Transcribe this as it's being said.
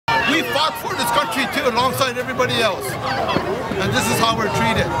we fought for this country too, alongside everybody else. And this is how we're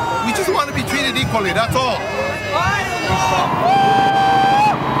treated. We just want to be treated equally, that's all.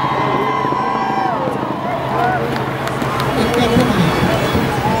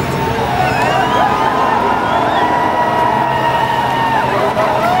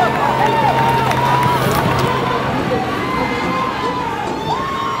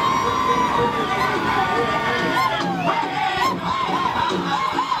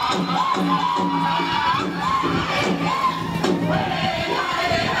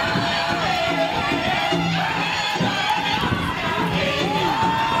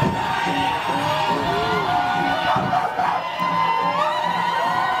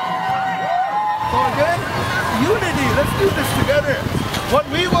 Let's do this together.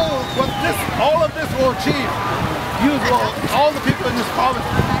 All of this will achieve, all the people in this province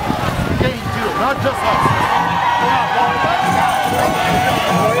gain too, not just us.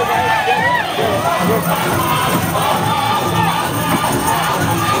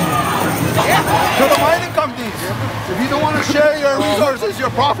 To the mining companies, if you don't want to share your resources,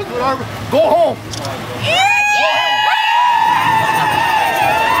 your profits, whatever, go home.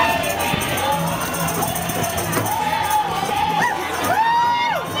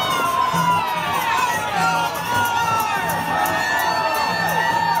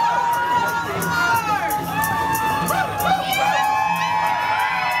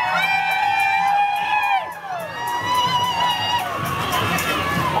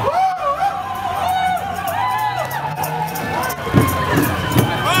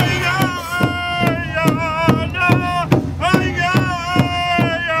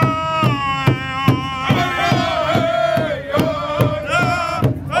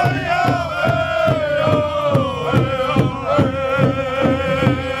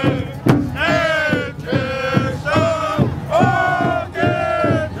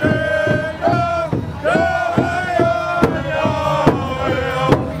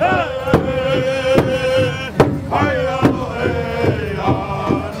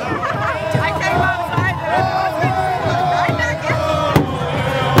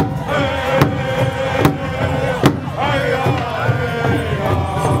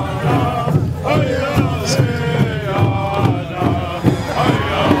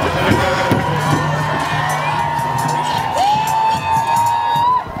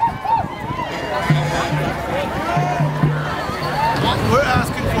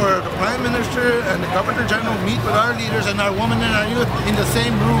 And the Governor General meet with our leaders and our women and our youth in the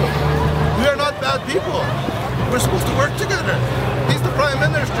same room. We are not bad people. We're supposed to work together. He's the Prime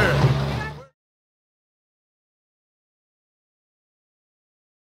Minister.